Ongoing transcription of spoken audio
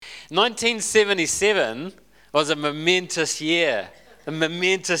1977 was a momentous year.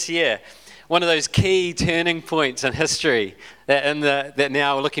 One of those key turning points in history that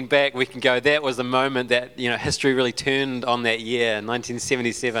now looking back we can go, that was the moment that history really turned on that year,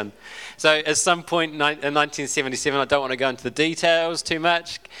 1977. So at some point in 1977, I don't want to go into the details too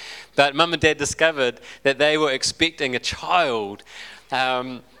much, but Mum and Dad discovered that they were expecting a child.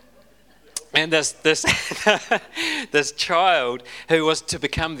 And this this child who was to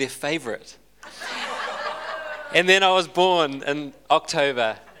become their favourite. And then I was born in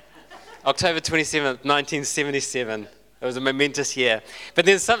October 27th, 1977. It was a momentous year. But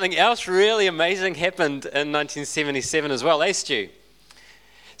then something else really amazing happened in 1977 as well, Stu?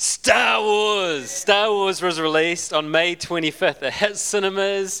 Star Wars! Star Wars was released on May 25th. It hit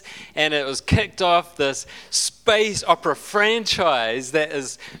cinemas and it was kicked off this space opera franchise that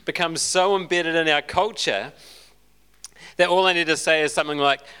has become so embedded in our culture that all I need to say is something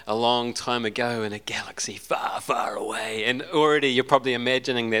like, a long time ago in a galaxy far, far away. And already you're probably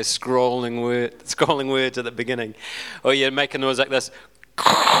imagining their scrolling words at the beginning. Or you make a noise like this.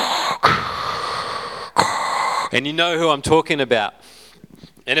 And you know who I'm talking about.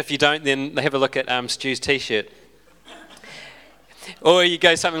 And if you don't, then have a look at Stu's t-shirt. Or you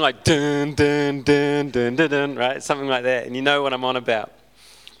go something like dun, dun, dun, dun, dun, dun, right? Something like that. And you know what I'm on about.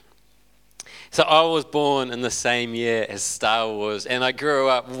 So I was born in the same year as Star Wars, and I grew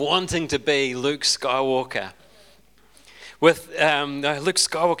up wanting to be Luke Skywalker. With Luke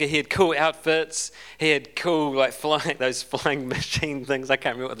Skywalker, he had cool outfits. He had cool, those flying machine things. I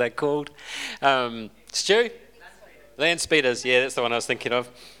can't remember what they're called. Stu? Land speeders. Yeah, that's the one I was thinking of.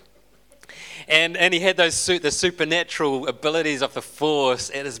 And he had the supernatural abilities of the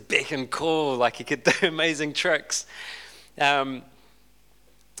Force at his beck and call, like he could do amazing tricks.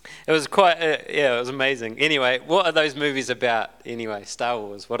 It was it was amazing. Anyway, what are those movies about? Anyway, Star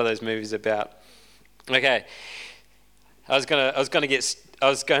Wars. What are those movies about? Okay, I was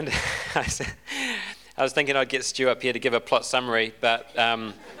thinking I'd get Stu up here to give a plot summary, but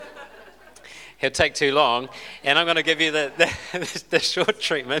he'll take too long, and I'm going to give you the short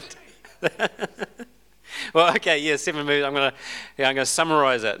treatment. Well, okay, yeah, 7 movies. I'm going to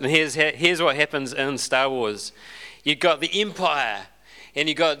summarize it. And here's what happens in Star Wars. You've got the Empire. And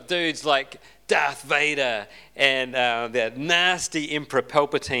you got dudes like Darth Vader and that nasty Emperor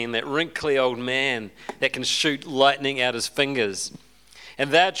Palpatine, that wrinkly old man that can shoot lightning out his fingers. And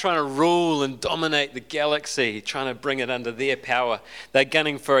they're trying to rule and dominate the galaxy, trying to bring it under their power. They're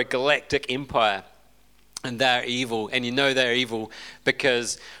gunning for a galactic empire. And they're evil. And you know they're evil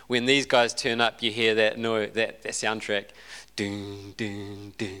because when these guys turn up, you hear that soundtrack. Dun,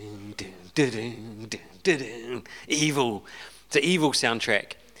 dun, dun, dun, dun, dun, dun, dun. Evil. It's an evil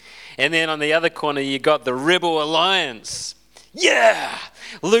soundtrack. And then on the other corner, you got the Rebel Alliance. Yeah!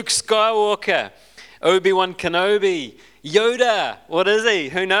 Luke Skywalker, Obi-Wan Kenobi, Yoda. What is he?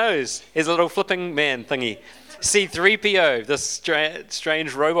 Who knows? He's a little flipping man thingy. C-3PO, this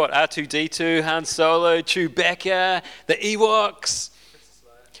strange robot. R2-D2, Han Solo, Chewbacca, the Ewoks.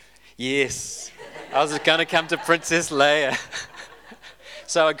 Yes. I was going to come to Princess Leia.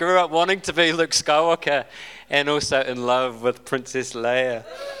 So I grew up wanting to be Luke Skywalker and also in love with Princess Leia.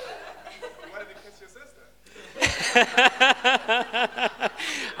 Why did you kiss your sister?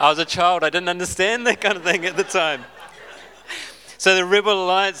 I was a child. I didn't understand that kind of thing at the time. So the Rebel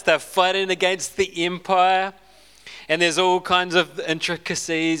Alliance, they're fighting against the Empire. And there's all kinds of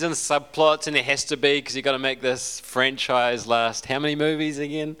intricacies and subplots, and there has to be, because you've got to make this franchise last how many movies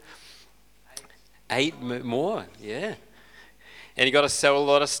again? 8 more, yeah. And you got to sell a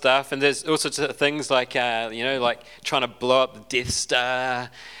lot of stuff, and there's all sorts of things like like trying to blow up the Death Star.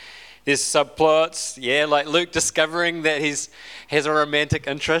 There's subplots, yeah, like Luke discovering that he has a romantic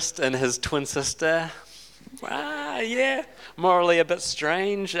interest in his twin sister. Yeah, morally a bit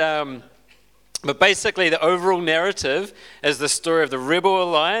strange. But basically, the overall narrative is the story of the Rebel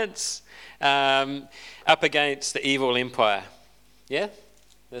Alliance up against the evil Empire. Yeah,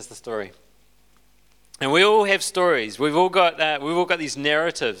 there's the story. And we all have stories. We've all got these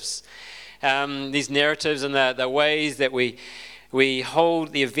narratives, and the ways that we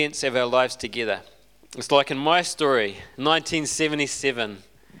hold the events of our lives together. It's like in my story, 1977,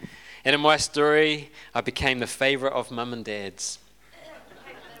 and in my story, I became the favourite of Mum and Dad's.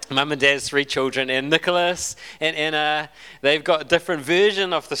 Mum and Dad's 3 children, and Nicholas and Anna, they've got a different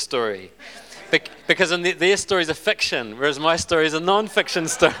version of the story, because their stories are fiction, whereas my story is a non-fiction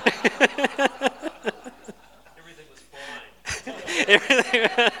story. Everything.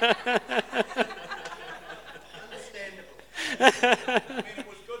 It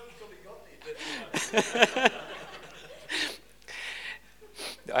was good until he got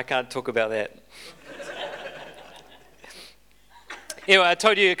there. I can't talk about that. Anyway, I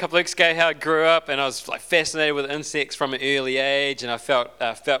told you a couple of weeks ago how I grew up, and I was like fascinated with insects from an early age, and I felt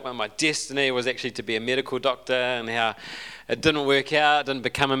like my destiny was actually to be a medical doctor, and how it didn't work out. Didn't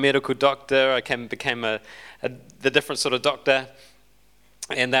become a medical doctor. I became the different sort of doctor.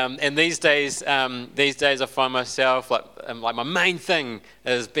 And these days I find myself like my main thing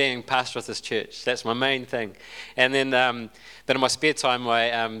is being pastor of this church. That's my main thing. And then in my spare time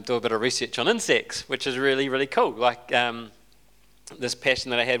I do a bit of research on insects, which is really, really cool. Like this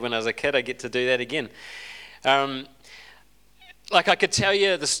passion that I had when I was a kid, I get to do that again. Like I could tell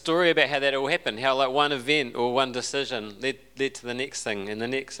you the story about how that all happened, how like one event or one decision led to the next thing and the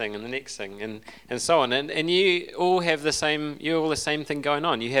next thing and the next thing and so on. And you all have the same thing going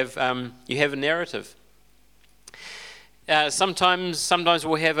on. You have a narrative. Sometimes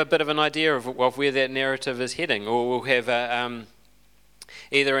we'll have a bit of an idea of where that narrative is heading, or we'll have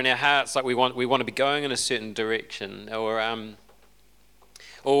either in our hearts like we want to be going in a certain direction,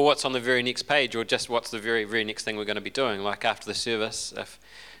 or what's on the very next page, or just what's the very, very next thing we're going to be doing. Like after the service, if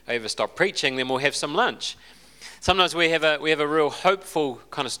I ever stop preaching, then we'll have some lunch. Sometimes we have a real hopeful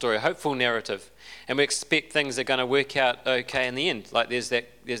kind of story, a hopeful narrative, and we expect things are going to work out okay in the end. Like there's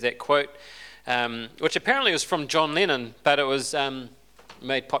that quote, which apparently was from John Lennon, but it was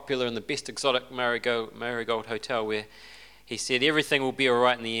made popular in the Best Exotic Marigold Hotel, where he said, "Everything will be all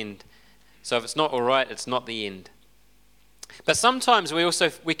right in the end. So if it's not all right, it's not the end." But sometimes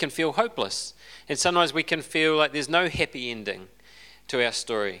we can feel hopeless, and sometimes we can feel like there's no happy ending to our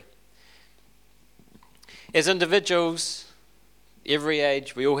story. As individuals, every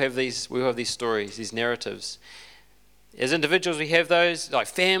age, we all have these stories, these narratives. As individuals, we have those, like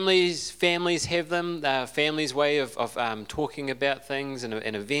families have them, families' way of talking about things and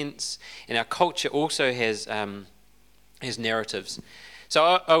events, and our culture also has narratives. So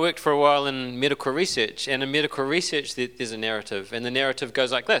I worked for a while in medical research, and in medical research there's a narrative, and the narrative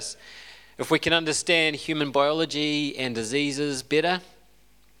goes like this. If we can understand human biology and diseases better,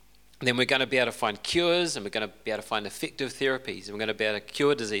 then we're going to be able to find cures, and we're going to be able to find effective therapies, and we're going to be able to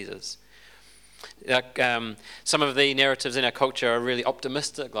cure diseases. Some of the narratives in our culture are really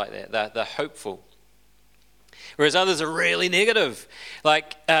optimistic like that. They're hopeful. Whereas others are really negative,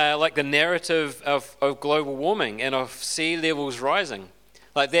 like the narrative of global warming and of sea levels rising.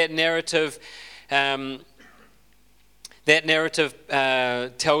 Like that narrative tells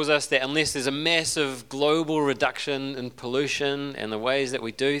us that unless there's a massive global reduction in pollution and the ways that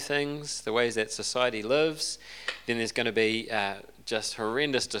we do things, the ways that society lives, then there's going to be just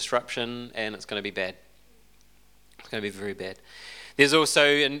horrendous disruption, and it's going to be bad. It's going to be very bad. There's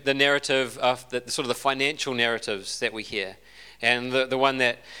also the narrative of the sort of the financial narratives that we hear, and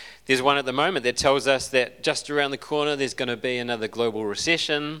there's one at the moment that tells us that just around the corner there's going to be another global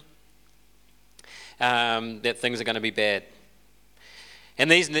recession, that things are going to be bad. And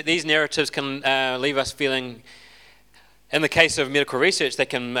these narratives can leave us feeling, in the case of medical research, they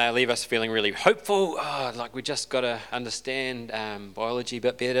can leave us feeling really hopeful. Like we just got to understand biology a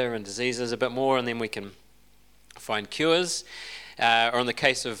bit better and diseases a bit more, and then we can find cures. Or in the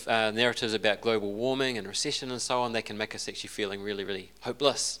case of narratives about global warming and recession and so on, they can make us actually feeling really, really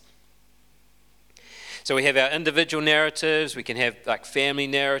hopeless. So we have our individual narratives, we can have like family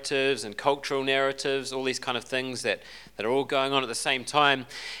narratives and cultural narratives, all these kind of things that are all going on at the same time.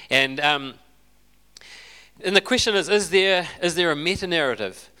 And the question is there a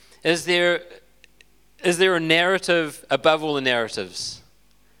meta-narrative? Is there a narrative above all the narratives?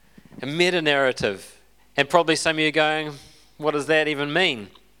 A meta-narrative? And probably some of you are going, what does that even mean?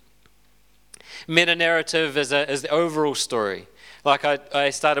 Meta-narrative is the overall story. Like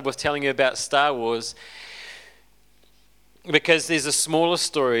I started with telling you about Star Wars, because there's the smaller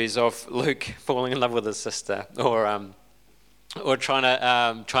stories of Luke falling in love with his sister, or trying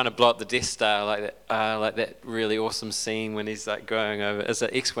to blow up the Death Star, like that really awesome scene when he's like going over. It's an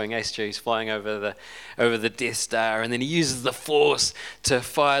X-wing, he's flying over the Death Star, and then he uses the Force to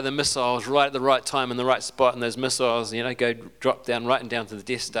fire the missiles right at the right time in the right spot, and those missiles, go drop down right and down to the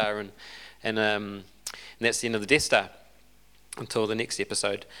Death Star, and that's the end of the Death Star until the next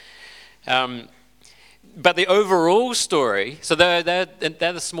episode. But the overall story, so they're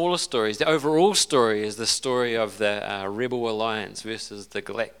the smaller stories. The overall story is the story of the Rebel Alliance versus the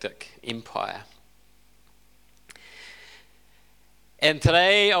Galactic Empire. And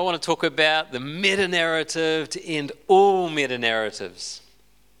today I want to talk about the meta-narrative to end all meta-narratives.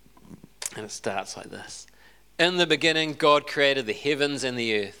 And it starts like this. In the beginning, God created the heavens and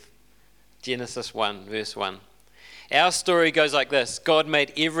the earth. Genesis 1, verse 1. Our story goes like this. God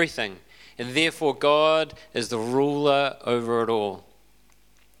made everything, and therefore God is the ruler over it all.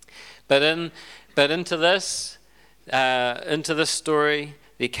 But into this story,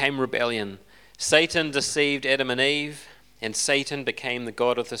 there came rebellion. Satan deceived Adam and Eve, and Satan became the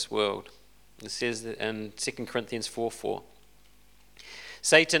god of this world. It says that in 2 Corinthians 4:4.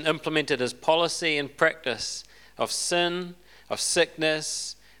 Satan implemented his policy and practice of sin, of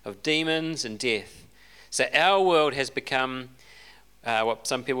sickness, of demons and death. So our world has become what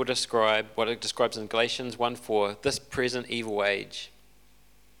some people describe, what it describes in Galatians 1:4, this present evil age.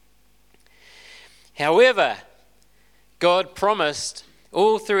 However, God promised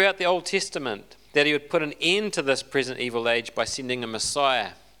all throughout the Old Testament that he would put an end to this present evil age by sending a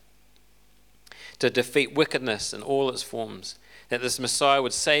Messiah to defeat wickedness in all its forms, that this Messiah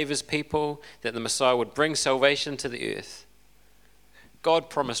would save his people, that the Messiah would bring salvation to the earth. God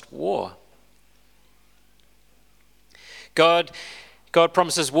promised war. God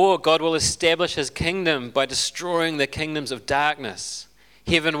promises war. God will establish his kingdom by destroying the kingdoms of darkness.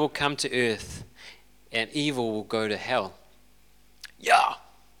 Heaven will come to earth, and evil will go to hell. Yeah!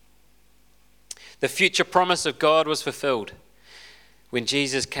 The future promise of God was fulfilled when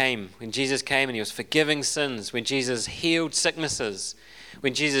Jesus came and he was forgiving sins, when Jesus healed sicknesses,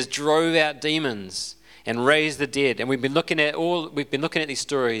 when Jesus drove out demons and raised the dead. And we've been looking at these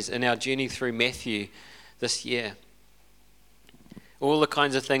stories in our journey through Matthew this year. All the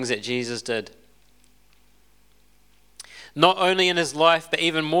kinds of things that Jesus did. Not only in his life, but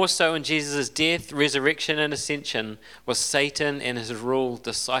even more so in Jesus' death, resurrection, and ascension, was Satan and his rule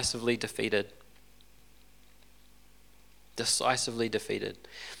decisively defeated. Decisively defeated.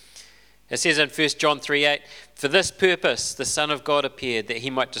 It says in 1 John 3:8, "For this purpose the Son of God appeared, that he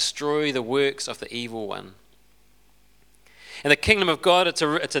might destroy the works of the evil one." And the kingdom of God, it's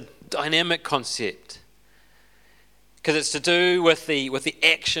a dynamic concept, because it's to do with the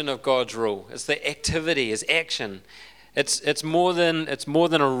action of God's rule. It's the activity, it's action. It's more than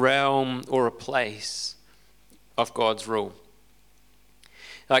a realm or a place of God's rule.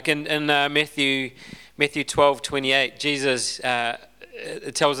 Like in Matthew 12:28, Jesus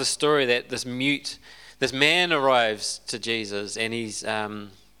it tells a story that this man arrives to Jesus, and he's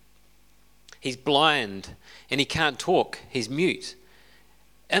blind and he can't talk. He's mute.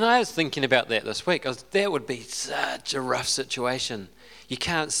 And I was thinking about that this week. That would be such a rough situation. You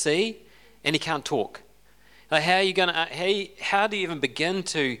can't see and you can't talk. Like, how do you even begin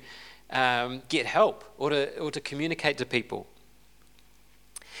to get help or to communicate to people?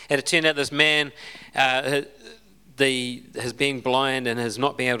 And it turned out this man, his being blind and his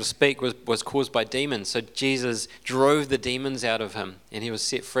not being able to speak was caused by demons. So Jesus drove the demons out of him, and he was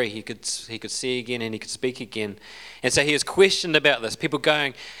set free. He could see again, and he could speak again. And so he was questioned about this. People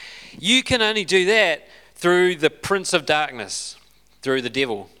going, "You can only do that through the prince of darkness, through the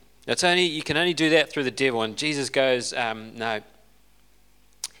devil. You can only do that through the devil." And Jesus goes, "No."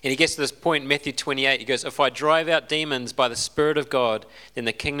 And he gets to this point in Matthew 28. He goes, "If I drive out demons by the Spirit of God, then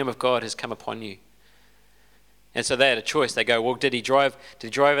the kingdom of God has come upon you." And so they had a choice. They go, "Well, did he drive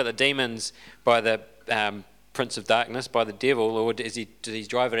out the demons by the prince of darkness, by the devil, or did he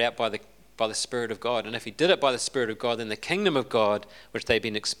drive it out by the Spirit of God?" And if he did it by the Spirit of God, then the kingdom of God, which they'd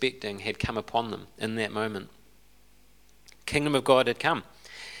been expecting, had come upon them in that moment. Kingdom of God had come.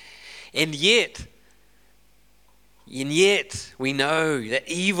 And yet we know that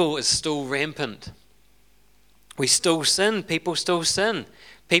evil is still rampant. We still sin. People still sin.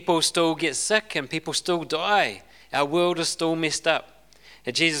 People still get sick and people still die. Our world is still messed up.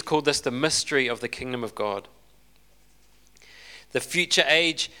 And Jesus called this the mystery of the kingdom of God. The future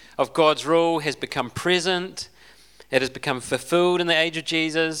age of God's rule has become present. It has become fulfilled in the age of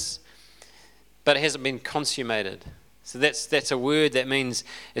Jesus, but it hasn't been consummated. So that's a word that means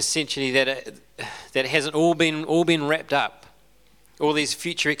essentially that it hasn't all been wrapped up. All these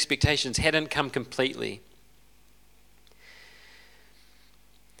future expectations hadn't come completely.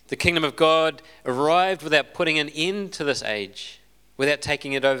 The kingdom of God arrived without putting an end to this age, without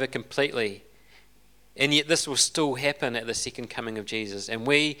taking it over completely. And yet this will still happen at the second coming of Jesus. And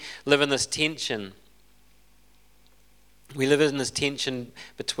we live in this tension. We live in this tension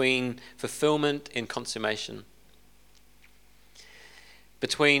between fulfillment and consummation.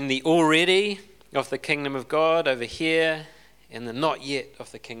 Between the already of the kingdom of God over here and the not yet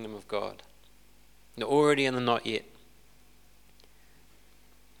of the kingdom of God. The already and the not yet.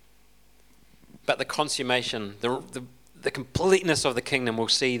 But the consummation, the completeness of the kingdom, will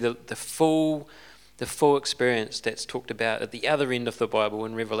see the full experience that's talked about at the other end of the Bible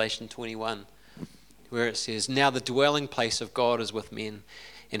in Revelation 21, where it says, "Now the dwelling place of God is with men,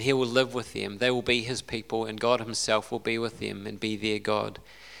 and he will live with them. They will be his people, and God himself will be with them and be their God.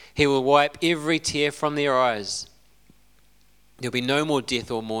 He will wipe every tear from their eyes. There'll be no more death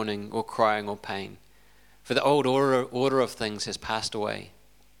or mourning or crying or pain, for the old order of things has passed away.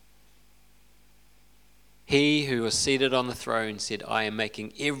 He who was seated on the throne said, I am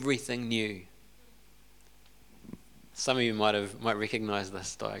making everything new. Some of you might recognize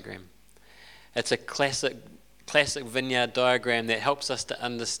this diagram. It's a classic vineyard diagram that helps us to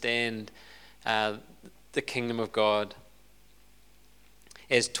understand the kingdom of God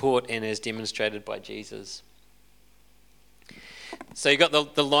as taught and as demonstrated by Jesus. So you got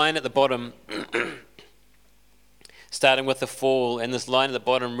the line at the bottom starting with the fall, and this line at the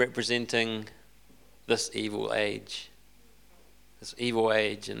bottom representing this evil age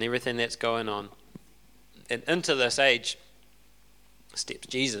and everything that's going on. And into this age steps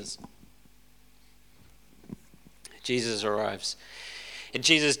Jesus. Jesus arrives. And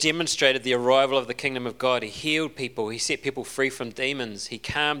Jesus demonstrated the arrival of the kingdom of God. He healed people. He set people free from demons. He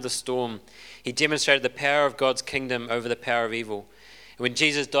calmed the storm. He demonstrated the power of God's kingdom over the power of evil. And when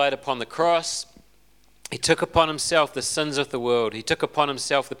Jesus died upon the cross, he took upon himself the sins of the world. He took upon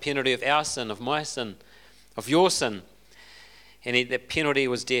himself the penalty of our sin, of my sin, of your sin. And that penalty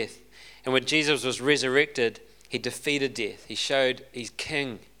was death. And when Jesus was resurrected, he defeated death. He showed he's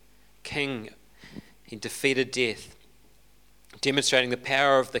king. He defeated death, demonstrating the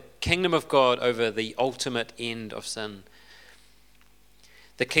power of the kingdom of God over the ultimate end of sin.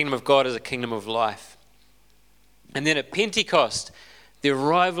 The kingdom of God is a kingdom of life. And then at Pentecost, the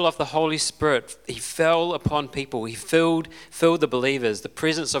arrival of the Holy Spirit, he fell upon people. He filled the believers, the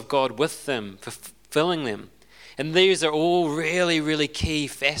presence of God with them, fulfilling them. And these are all really, really key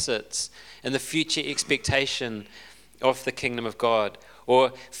facets in the future expectation of the kingdom of God,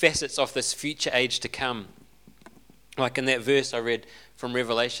 or facets of this future age to come. Like in that verse I read from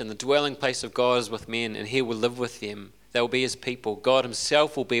Revelation, the dwelling place of God is with men, and he will live with them. They will be his people. God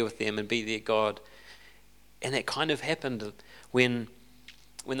himself will be with them and be their God. And that kind of happened when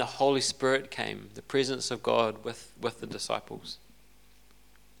the Holy Spirit came, the presence of God with the disciples.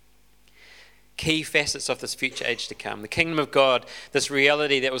 Key facets of this future age to come. The kingdom of God, this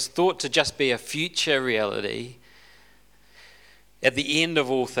reality that was thought to just be a future reality, at the end of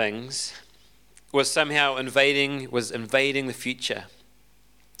all things, was somehow invading the future.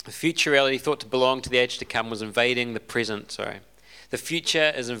 The future reality thought to belong to the age to come was invading the present, The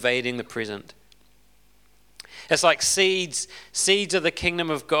future is invading the present. It's like seeds of the kingdom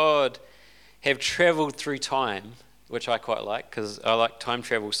of God have traveled through time, which I quite like because I like time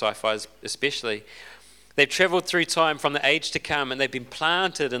travel sci-fi especially. They've traveled through time from the age to come, and they've been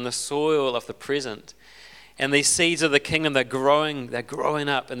planted in the soil of the present. And these seeds of the kingdom, they're growing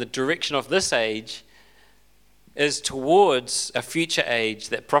up in the direction of this age is towards a future age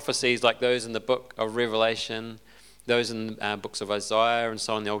that prophecies like those in the book of Revelation, those in the books of Isaiah and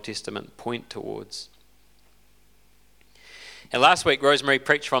so on in the Old Testament point towards. And last week, Rosemary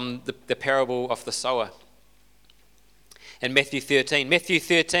preached from the parable of the sower in Matthew 13. Matthew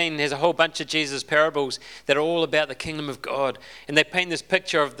 13 has a whole bunch of Jesus' parables that are all about the kingdom of God. And they paint this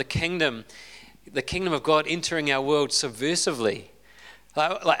picture of the kingdom of God entering our world subversively,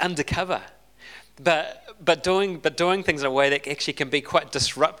 like undercover, but doing things in a way that actually can be quite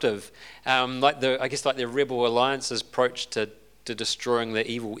disruptive, like the Rebel Alliance's approach to destroying the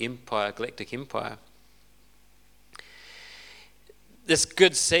evil empire, galactic empire. This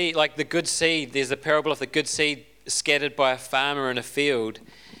good seed, like the good seed, there's a parable of the good seed scattered by a farmer in a field.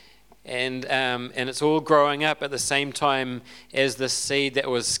 And it's all growing up at the same time as the seed that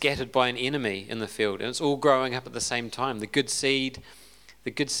was scattered by an enemy in the field. And it's all growing up at the same time. The good seed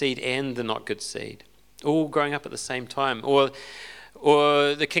and the not good seed. All growing up at the same time. Or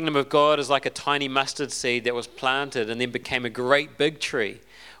the kingdom of God is like a tiny mustard seed that was planted and then became a great big tree.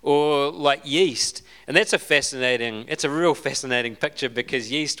 Or like yeast. And it's a real fascinating picture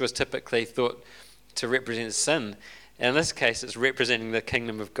because yeast was typically thought to represent sin. And in this case, it's representing the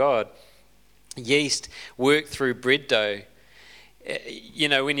kingdom of God. Yeast worked through bread dough.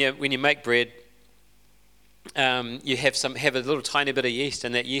 When you make bread, you have a little tiny bit of yeast,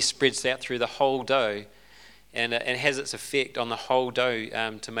 and that yeast spreads out through the whole dough, and has its effect on the whole dough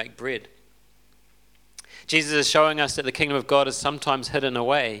to make bread. Jesus is showing us that the kingdom of God is sometimes hidden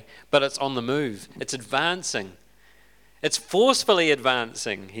away, but it's on the move. It's advancing. It's forcefully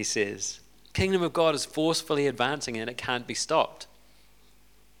advancing, he says. Kingdom of God is forcefully advancing and it can't be stopped.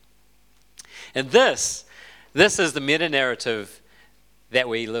 And this is the meta-narrative that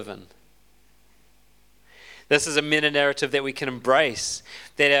we live in. This is a meta-narrative that we can embrace,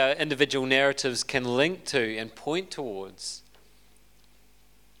 that our individual narratives can link to and point towards.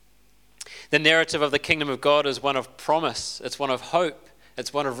 The narrative of the kingdom of God is one of promise, it's one of hope,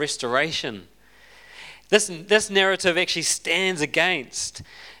 it's one of restoration. This narrative actually stands against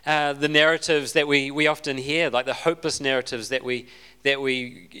the narratives that we often hear, like the hopeless narratives that we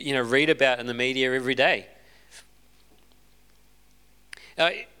read about in the media every day.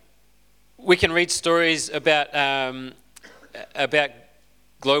 We can read stories about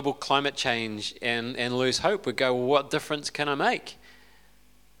global climate change and lose hope. We go, well, what difference can I make?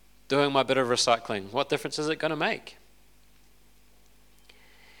 Doing my bit of recycling, what difference is it going to make?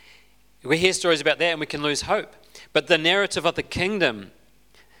 We hear stories about that and we can lose hope. But the narrative of the kingdom,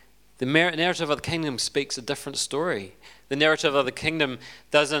 speaks a different story. The narrative of the kingdom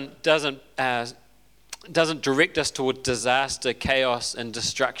doesn't direct us toward disaster, chaos, and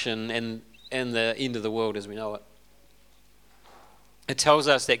destruction and the end of the world as we know it. It tells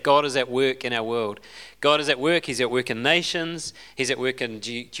us that God is at work in our world. God is at work. He's at work in nations. He's at work in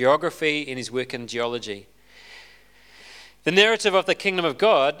geography, and He's at work in geology. The narrative of the kingdom of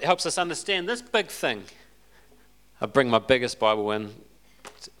God helps us understand this big thing. I bring my biggest Bible in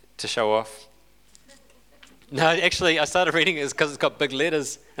to show off. No, actually, I started reading it because it's got big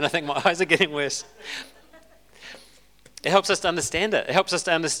letters, and I think my eyes are getting worse. It helps us to understand it. It helps us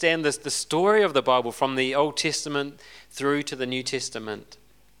to understand the story of the Bible from the Old Testament through to the New Testament.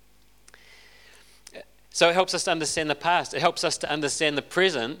 So it helps us to understand the past. It helps us to understand the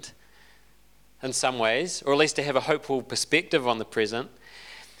present in some ways, or at least to have a hopeful perspective on the present.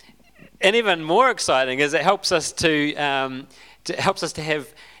 And even more exciting is it helps us to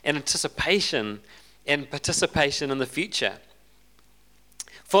have an anticipation and participation in the future.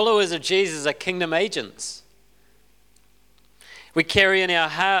 Followers of Jesus are kingdom agents. We carry in our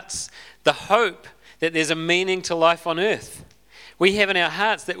hearts the hope that there's a meaning to life on earth. We have in our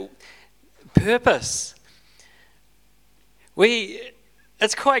hearts that purpose.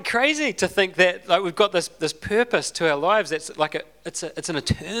 It's quite crazy to think that we've got this purpose to our lives. That's it's an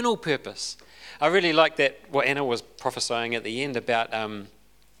eternal purpose. I really like that what Anna was prophesying at the end about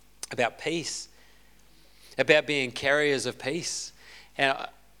peace, about being carriers of peace, and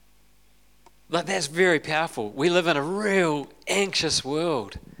that's very powerful. We live in a real anxious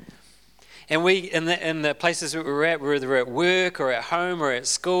world, and we in the places that we're at, whether we're at work or at home or at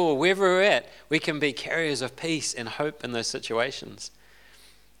school or wherever we're at, we can be carriers of peace and hope in those situations.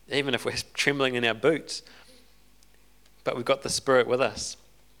 Even if we're trembling in our boots, but we've got the Spirit with us.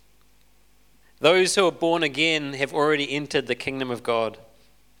 Those who are born again have already entered the kingdom of God.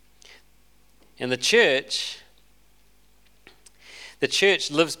 And the church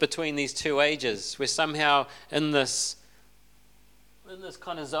lives between these two ages. We're somehow in this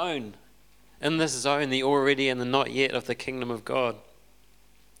kind of zone. In this zone, the already and the not yet of the kingdom of God.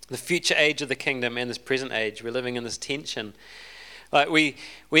 The future age of the kingdom and this present age. We're living in this tension. Like we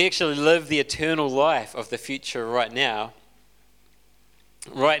actually live the eternal life of the future right now,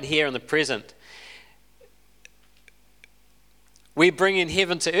 right here in the present. We bring in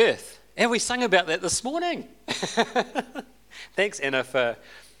heaven to earth. And we sung about that this morning. Thanks, Anna, for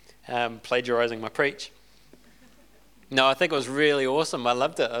plagiarizing my preach. No, I think it was really awesome. I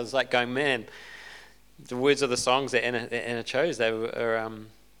loved it. I was like going, man, the words of the songs that Anna chose, they were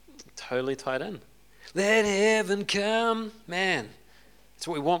totally tied in. Let heaven come, man. That's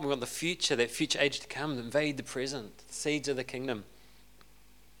what we want. We want the future, that future age to come, invade the present, the seeds of the kingdom.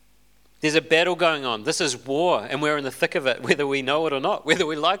 There's a battle going on. This is war, and we're in the thick of it, whether we know it or not, whether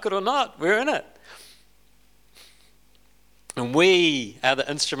we like it or not, we're in it. And we are the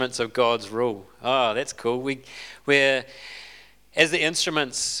instruments of God's rule. Oh, that's cool. We're as the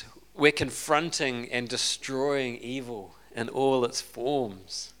instruments, we're confronting and destroying evil in all its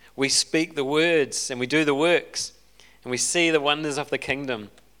forms. We speak the words and we do the works, and we see the wonders of the kingdom.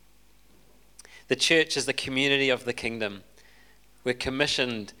 The church is the community of the kingdom. We're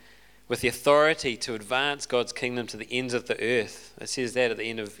commissioned with the authority to advance God's kingdom to the ends of the earth. It says that at the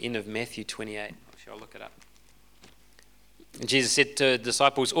end of Matthew 28. Actually, I'll look it up. And Jesus said to the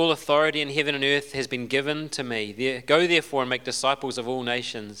disciples, all authority in heaven and earth has been given to me. Go therefore and make disciples of all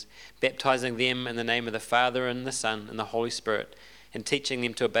nations, baptizing them in the name of the Father and the Son and the Holy Spirit, and teaching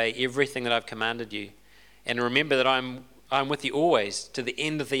them to obey everything that I've commanded you. And remember that I'm with you always to the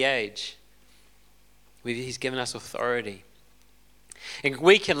end of the age. He's given us authority. And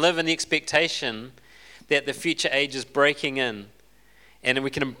we can live in the expectation that the future age is breaking in, and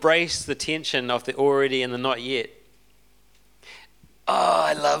we can embrace the tension of the already and the not yet. Oh,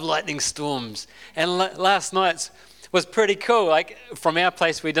 I love lightning storms. And last night's was pretty cool. Like from our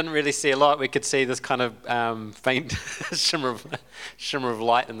place, we didn't really see a lot. We could see this kind of faint shimmer of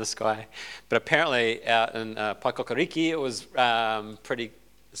light in the sky. But apparently out in Paikokariki, it was pretty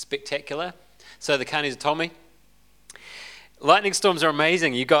spectacular. So the Kanis told me, Lightning storms are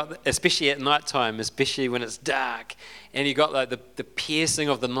amazing. You got, especially at night time, especially when it's dark, and you got like the piercing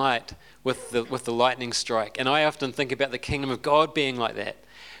of the night with the lightning strike. And I often think about the kingdom of God being like that.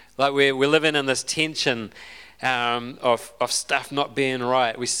 Like we're living in this tension of stuff not being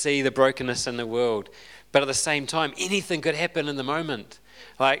right. We see the brokenness in the world, but at the same time, anything could happen in the moment.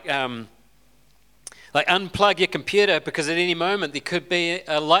 Like unplug your computer, because at any moment there could be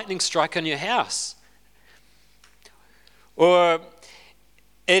a lightning strike on your house. Or at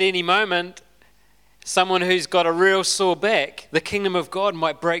any moment, someone who's got a real sore back, the kingdom of God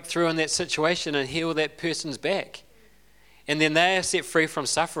might break through in that situation and heal that person's back. And then they are set free from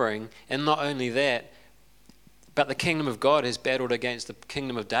suffering. And not only that, but the kingdom of God has battled against the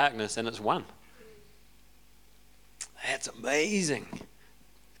kingdom of darkness, and it's won. That's amazing.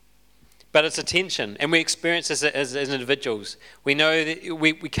 But it's a tension, and we experience this as individuals. We know that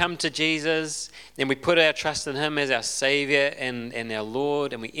we come to Jesus, and we put our trust in him as our Savior and our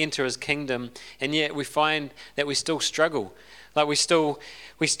Lord, and we enter his kingdom, and yet we find that we still struggle. Like we still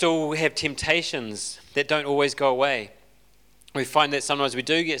have temptations that don't always go away. We find that sometimes we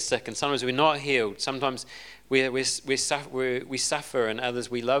do get sick, and sometimes we're not healed. Sometimes we suffer, and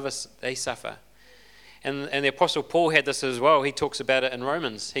others we love us, they suffer. And the Apostle Paul had this as well. He talks about it in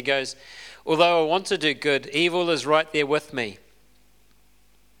Romans. He goes, although I want to do good, evil is right there with me.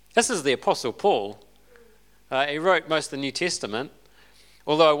 This is the Apostle Paul. He wrote most of the New Testament.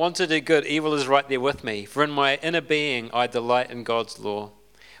 Although I want to do good, evil is right there with me. For in my inner being I delight in God's law.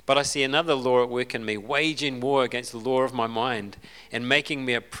 But I see another law at work in me, waging war against the law of my mind and making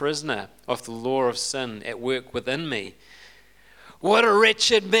me a prisoner of the law of sin at work within me. What a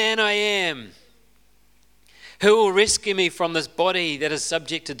wretched man I am! Who will rescue me from this body that is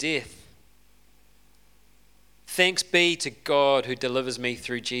subject to death? Thanks be to God who delivers me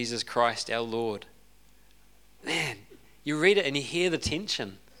through Jesus Christ our Lord. Man, you read it and you hear the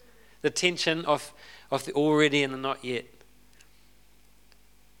tension of the already and the not yet.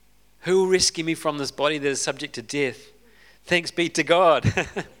 Who will rescue me from this body that is subject to death? Thanks be to God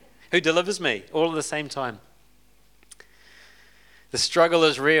who delivers me, all at the same time. The struggle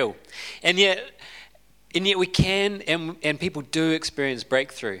is real. And yet we can, and people do experience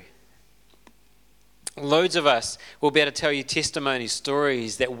breakthrough. Loads of us will be able to tell you testimonies,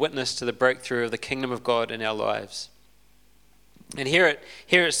 stories that witness to the breakthrough of the kingdom of God in our lives. And here at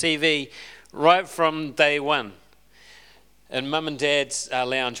CV, right from day one, in Mum and Dad's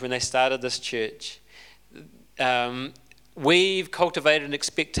lounge when they started this church, we've cultivated an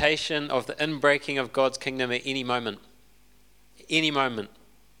expectation of the inbreaking of God's kingdom at any moment. Any moment.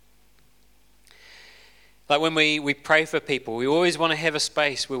 Like when we pray for people, we always want to have a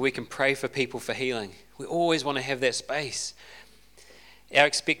space where we can pray for people for healing. We always want to have that space. Our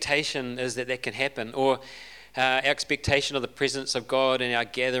expectation is that can happen, or our expectation of the presence of God in our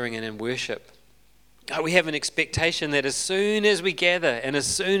gathering and in worship. We have an expectation that as soon as we gather and as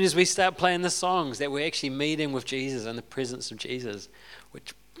soon as we start playing the songs, that we're actually meeting with Jesus and the presence of Jesus,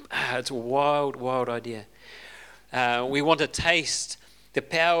 which it's a wild, wild idea. We want to taste the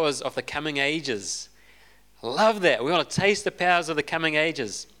powers of the coming ages. Love that. We want to taste the powers of the coming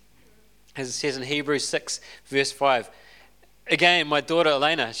ages. As it says in Hebrews 6, verse 5. Again, my daughter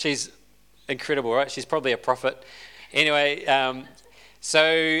Elena, she's incredible, right? She's probably a prophet. Anyway,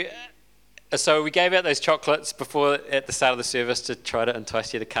 so we gave out those chocolates before at the start of the service to try to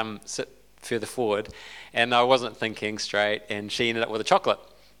entice you to come sit further forward. And I wasn't thinking straight, and she ended up with a chocolate.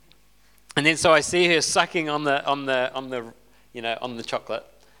 And then so I see her sucking on the chocolate.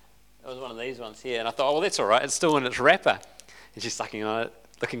 It was one of these ones here, and I thought, oh, well, that's all right. It's still in its wrapper. And she's sucking on it,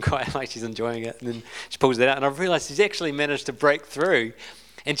 looking quite like she's enjoying it. And then she pulls that out, and I've realised she's actually managed to break through,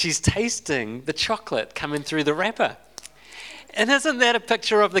 and she's tasting the chocolate coming through the wrapper. And isn't that a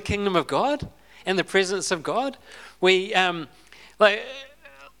picture of the kingdom of God and the presence of God? We can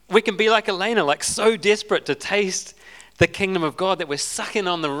be like Elena, like so desperate to taste the kingdom of God that we're sucking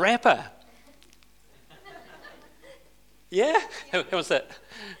on the wrapper. Yeah? Who was that?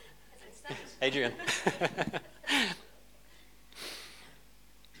 Adrian.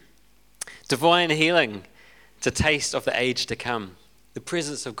 Divine healing. It's a taste of the age to come. The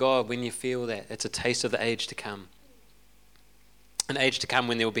presence of God, when you feel that, it's a taste of the age to come. An age to come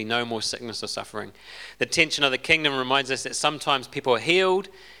when there will be no more sickness or suffering. The tension of the kingdom reminds us that sometimes people are healed,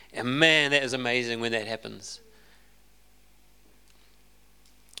 and man, that is amazing when that happens.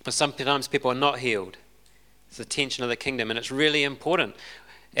 But sometimes people are not healed. It's the tension of the kingdom, and it's really important.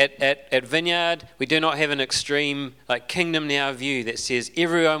 At Vineyard, we do not have an extreme kingdom now view that says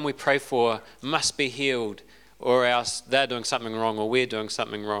everyone we pray for must be healed, or else they're doing something wrong or we're doing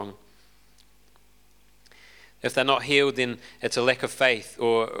something wrong. If they're not healed, then it's a lack of faith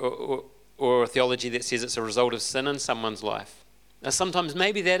or a theology that says it's a result of sin in someone's life. Now, sometimes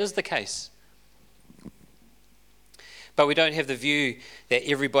maybe that is the case. But we don't have the view that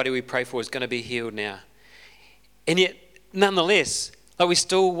everybody we pray for is going to be healed now. And yet, nonetheless, we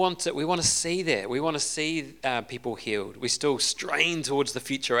still want it. We want to see that. We want to see people healed. We still strain towards the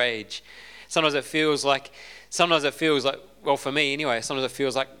future age. Sometimes it feels like, well, for me anyway, sometimes it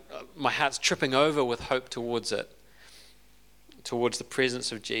feels like my heart's tripping over with hope towards it, towards the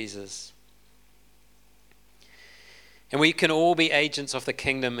presence of Jesus. And we can all be agents of the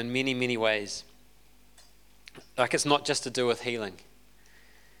kingdom in many, many ways. Like, it's not just to do with healing.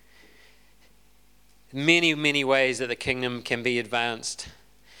 Many, many ways that the kingdom can be advanced.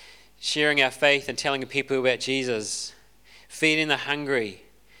 Sharing our faith and telling people about Jesus, feeding the hungry,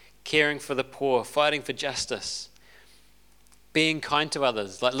 caring for the poor, fighting for justice, being kind to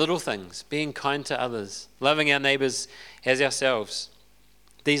others, like little things, being kind to others, loving our neighbours as ourselves.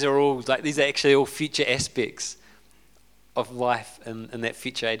 These are actually all future aspects of life in that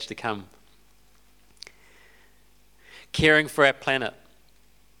future age to come. Caring for our planet,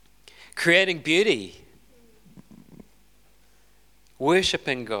 creating beauty,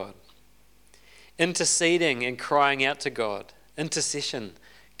 worshipping God, interceding and crying out to God, intercession.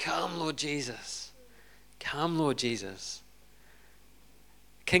 Come, Lord Jesus. Come, Lord Jesus.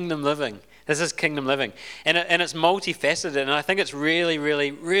 Kingdom living. This is kingdom living. And it's multifaceted, and I think it's really,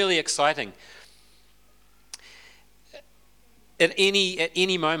 really, really exciting. At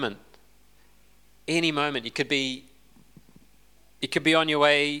any moment, you could be on your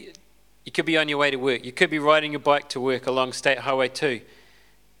way. You could be on your way to work. You could be riding your bike to work along State Highway 2,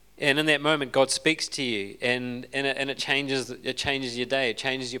 and in that moment, God speaks to you, and it changes your day. It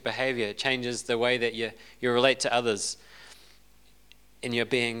changes your behavior. It changes the way that you relate to others. And we're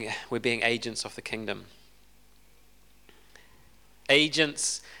being agents of the kingdom,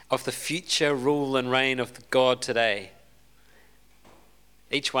 agents of the future rule and reign of God today.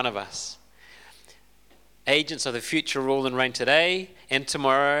 Each one of us. Agents of the future rule and reign today and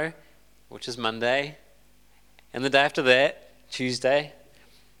tomorrow, which is Monday, and the day after that, Tuesday.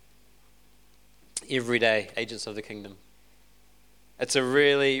 Every day, agents of the kingdom. It's a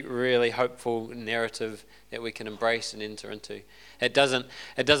really, really hopeful narrative that we can embrace and enter into. It doesn't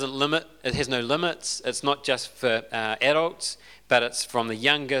limit. It has no limits. It's not just for adults, but it's from the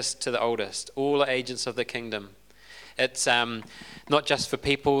youngest to the oldest. All are agents of the kingdom. It's not just for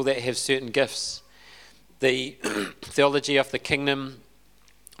people that have certain gifts. The theology of the kingdom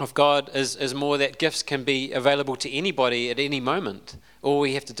of God is more that gifts can be available to anybody at any moment. All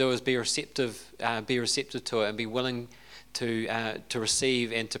we have to do is be receptive to it, and be willing to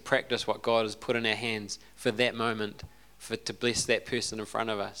receive and to practice what God has put in our hands for that moment, to bless that person in front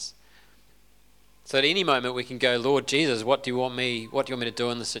of us. So at any moment we can go, Lord Jesus, what do you want me to do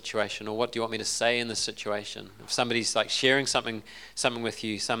in this situation, or what do you want me to say in this situation? If somebody's like sharing something with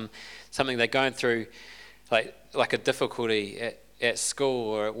you, something they're going through, like a difficulty at school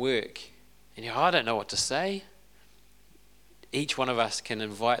or at work, and I don't know what to say. Each one of us can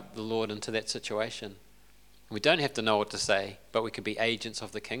invite the Lord into that situation. We don't have to know what to say, but we can be agents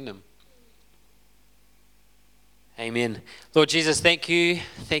of the kingdom. Amen. Lord Jesus, thank you.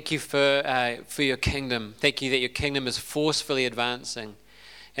 Thank you for your kingdom. Thank you that your kingdom is forcefully advancing.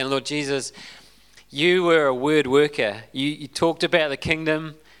 And Lord Jesus, you were a word worker. You talked about the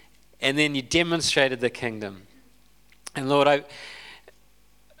kingdom, and then you demonstrated the kingdom. And Lord,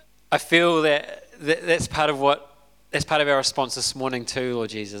 I feel that's part of our response this morning too, Lord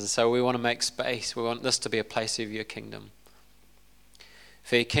Jesus. So we want to make space. We want this to be a place of your kingdom.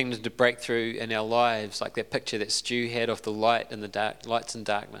 For your kingdom to break through in our lives, like that picture that Stu had of the lights and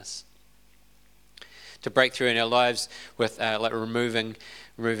darkness. To break through in our lives with like removing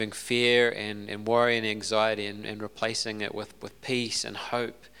fear and worry and anxiety, and replacing it with peace and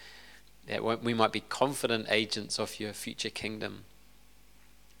hope, that we might be confident agents of your future kingdom.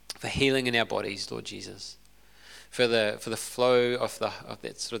 For healing in our bodies, Lord Jesus. For the flow of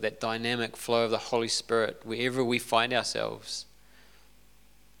that sort of that dynamic flow of the Holy Spirit wherever we find ourselves,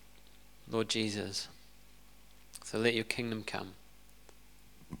 Lord Jesus. So let your kingdom come.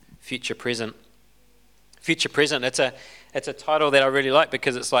 Future present. It's a title that I really like,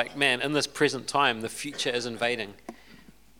 because it's like, man, in this present time, the future is invading.